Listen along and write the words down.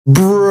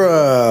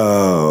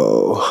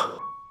Bro.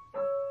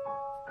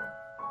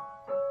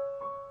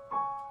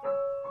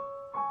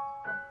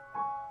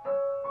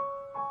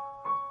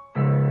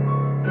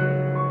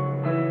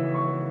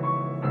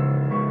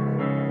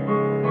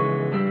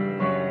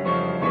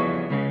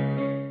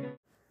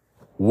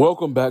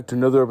 Welcome back to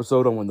another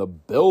episode on When the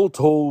Bell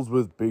Tolls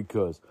with Big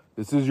Cuz.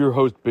 This is your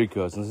host, Big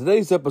Cuz, and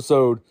today's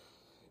episode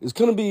is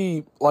going to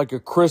be like a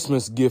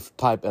Christmas gift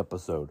type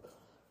episode.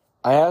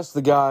 I asked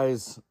the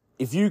guys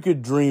if you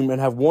could dream and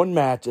have one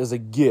match as a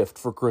gift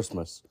for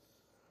Christmas.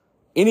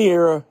 Any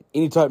era,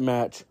 any type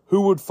match,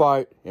 who would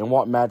fight, and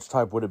what match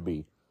type would it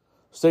be?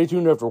 Stay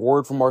tuned after a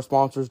word from our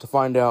sponsors to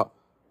find out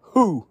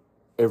who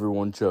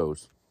everyone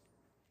chose.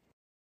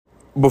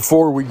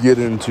 Before we get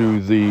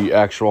into the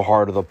actual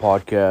heart of the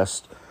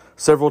podcast,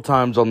 several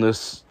times on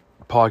this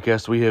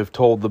podcast we have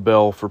told the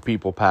bell for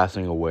people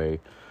passing away.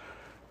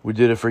 We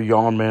did it for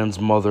Yawn Man's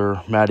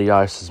mother, Matty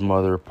Ice's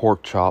mother,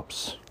 Pork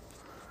Chop's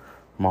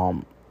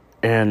mom.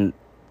 And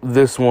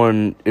this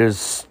one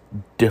is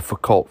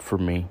difficult for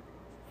me.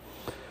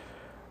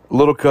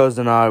 Little Cuz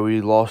and I, we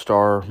lost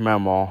our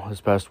mama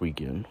this past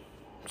weekend.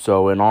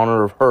 So in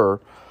honor of her,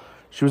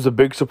 she was a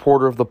big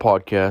supporter of the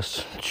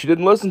podcast. She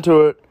didn't listen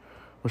to it,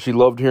 but she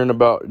loved hearing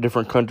about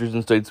different countries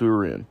and states we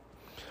were in.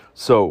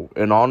 So,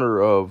 in honor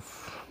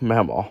of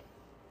Mama,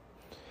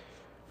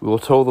 we will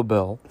toll the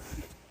bell.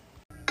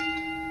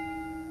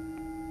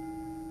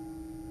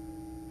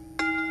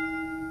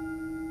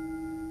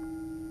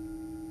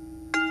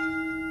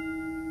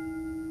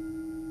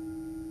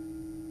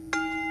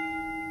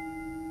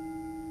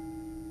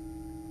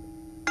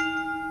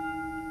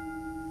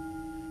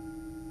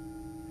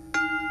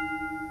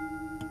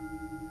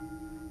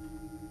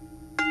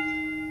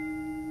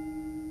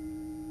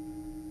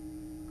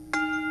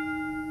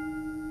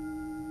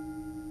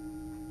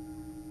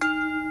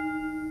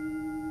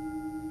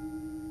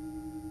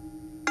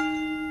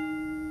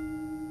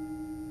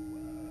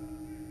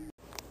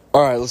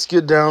 Alright, let's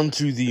get down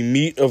to the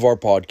meat of our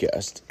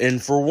podcast.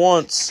 And for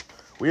once,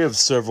 we have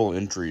several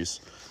entries.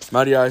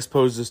 Matty Ice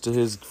posed this to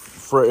his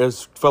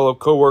fellow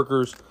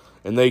co-workers,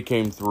 and they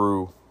came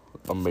through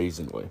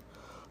amazingly.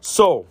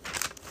 So,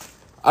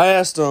 I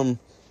asked them,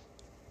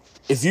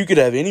 if you could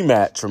have any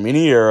match from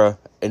any era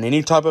and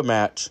any type of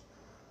match,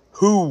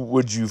 who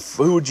would you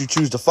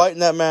choose to fight in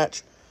that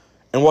match,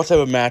 and what type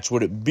of match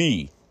would it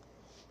be?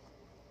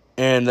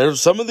 And there's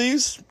some of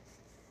these,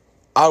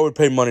 I would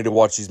pay money to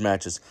watch these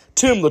matches.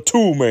 Tim the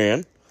Tool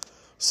Man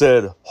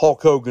said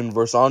Hulk Hogan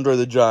versus Andre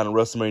the Giant at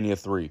WrestleMania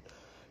 3.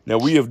 Now,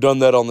 we have done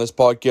that on this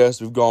podcast.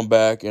 We've gone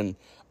back, and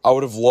I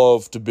would have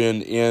loved to have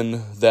been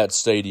in that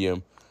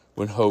stadium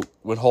when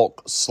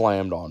Hulk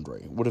slammed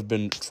Andre. It would have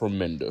been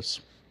tremendous.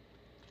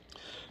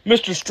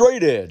 Mr.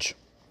 Straight Edge,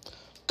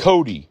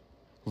 Cody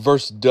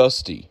versus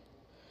Dusty.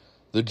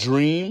 The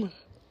Dream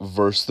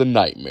versus the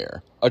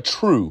Nightmare. A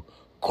true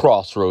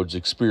crossroads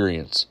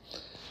experience.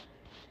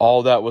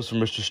 All that was from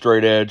Mr.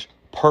 Straight Edge.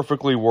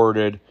 Perfectly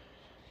worded.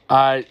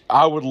 I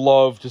would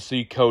love to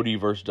see Cody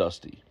versus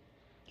Dusty.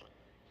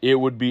 It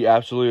would be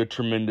absolutely a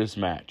tremendous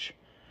match.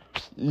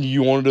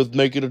 You wanted to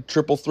make it a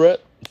triple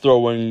threat?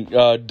 Throwing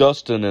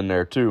Dustin in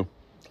there, too.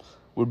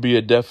 Would be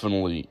a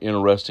definitely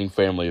interesting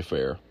family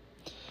affair.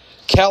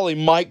 Cali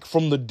Mike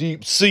from the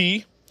Deep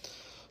Sea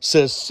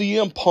says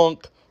CM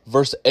Punk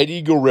versus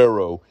Eddie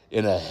Guerrero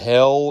in a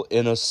Hell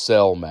in a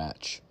Cell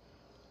match.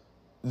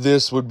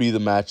 This would be the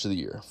match of the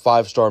year.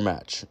 5-star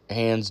match.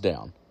 Hands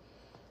down.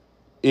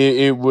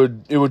 It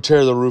would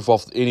tear the roof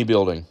off any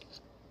building.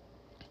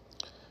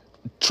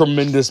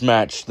 Tremendous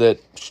match that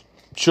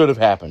should have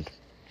happened.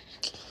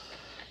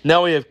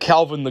 Now we have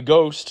Calvin the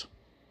Ghost.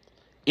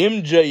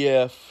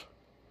 MJF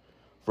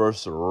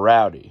versus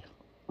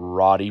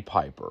Roddy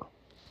Piper.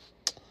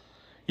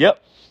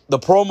 Yep. The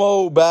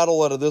promo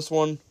battle out of this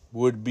one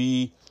would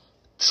be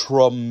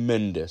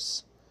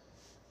tremendous.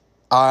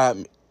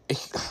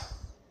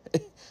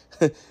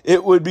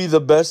 It would be the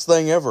best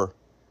thing ever.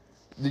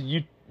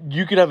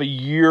 You could have a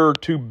year or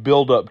two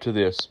build up to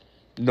this.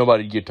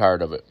 Nobody'd get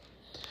tired of it.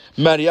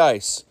 Matty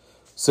Ice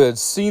said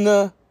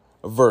Cena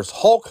versus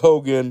Hulk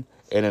Hogan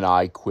in an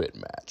I Quit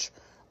match.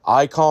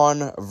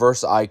 Icon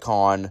versus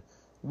Icon.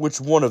 Which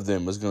one of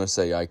them is going to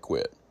say I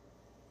quit?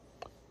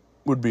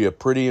 Would be a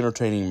pretty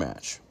entertaining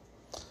match.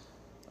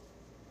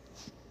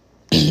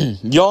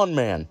 Yawn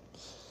Man.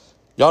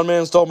 Yawn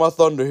Man stole my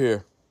thunder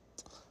here.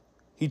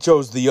 He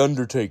chose The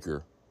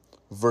Undertaker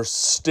versus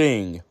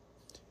Sting.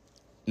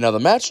 Now, the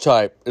match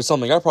type is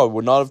something I probably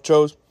would not have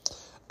chose.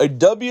 A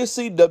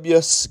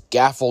WCW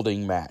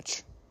scaffolding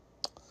match.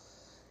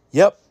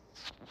 Yep.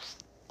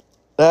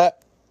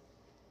 That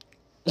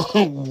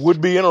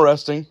would be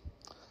interesting.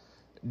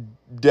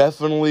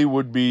 Definitely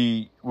would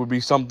be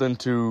something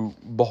to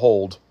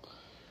behold.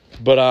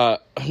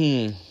 But,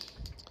 it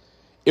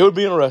would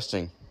be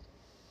interesting.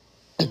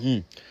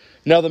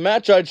 Now, the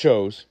match I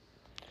chose,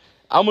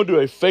 I'm going to do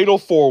a fatal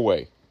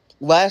 4-way.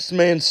 Last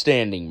man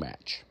standing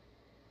match.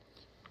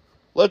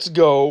 Let's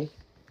go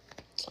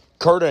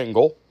Kurt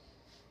Angle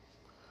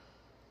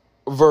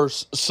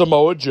versus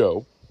Samoa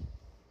Joe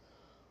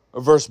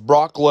versus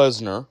Brock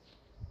Lesnar.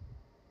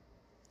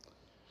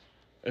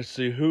 Let's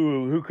see,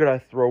 who could I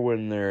throw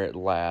in there at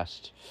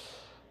last?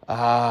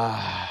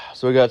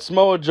 So we got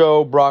Samoa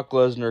Joe, Brock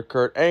Lesnar,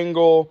 Kurt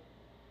Angle.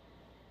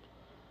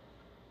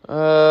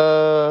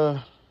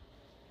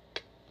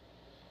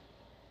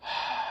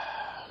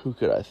 Who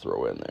could I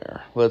throw in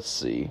there? Let's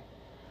see.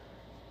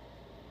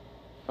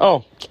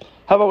 Oh,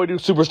 how about we do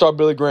Superstar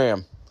Billy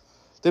Graham?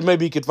 Then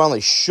maybe he could finally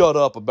shut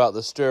up about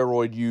the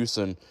steroid use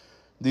and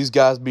these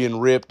guys being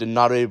ripped and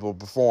not able to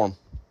perform.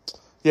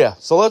 Yeah,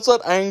 so let's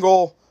let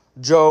Angle,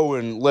 Joe,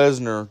 and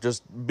Lesnar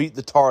just beat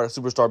the tar out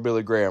of Superstar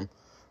Billy Graham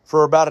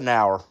for about an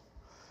hour.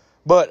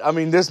 But, I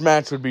mean, this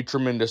match would be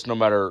tremendous no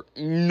matter...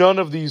 None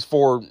of these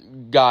four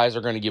guys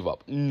are going to give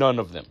up. None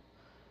of them.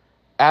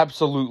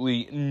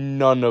 Absolutely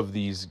none of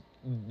these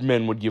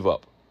men would give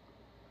up.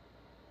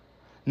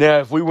 Now,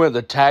 if we went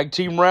the tag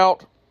team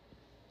route,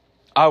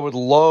 I would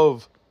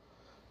love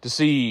to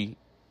see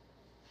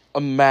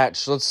a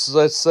match. Let's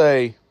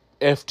say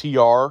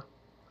FTR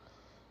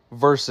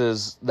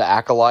versus the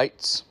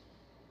Acolytes.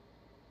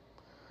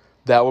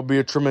 That would be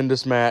a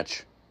tremendous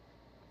match.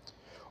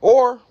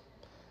 Or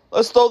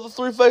let's throw the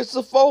three faces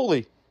of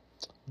Foley.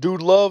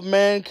 Dude Love,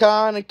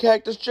 Mankind, and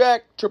Cactus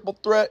Jack. Triple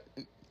threat.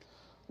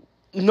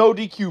 No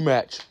DQ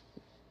match.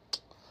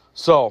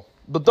 So,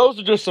 but those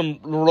are just some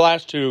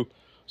last two,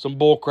 some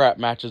bullcrap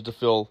matches to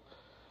fill.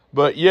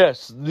 But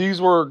yes, these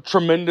were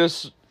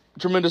tremendous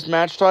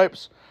match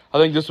types. I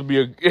think this would be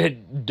a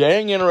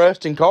dang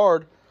interesting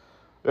card.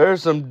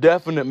 There's some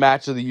definite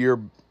match of the year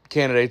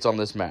candidates on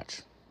this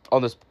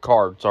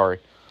card, sorry.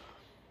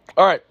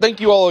 All right, thank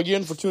you all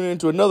again for tuning in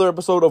to another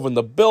episode of When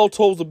the Bell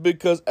Tolls the Big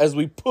Cuz as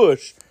we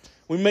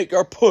make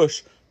our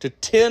push to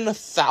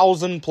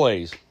 10,000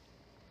 plays.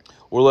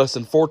 We're less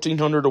than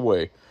 1,400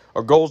 away.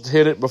 Our goal is to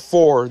hit it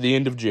before the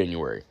end of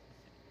January.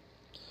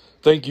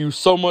 Thank you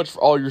so much for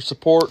all your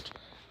support,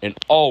 and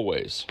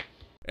always.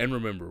 And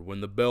remember, when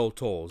the bell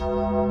tolls,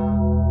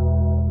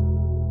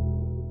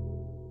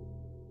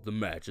 the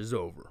match is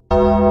over.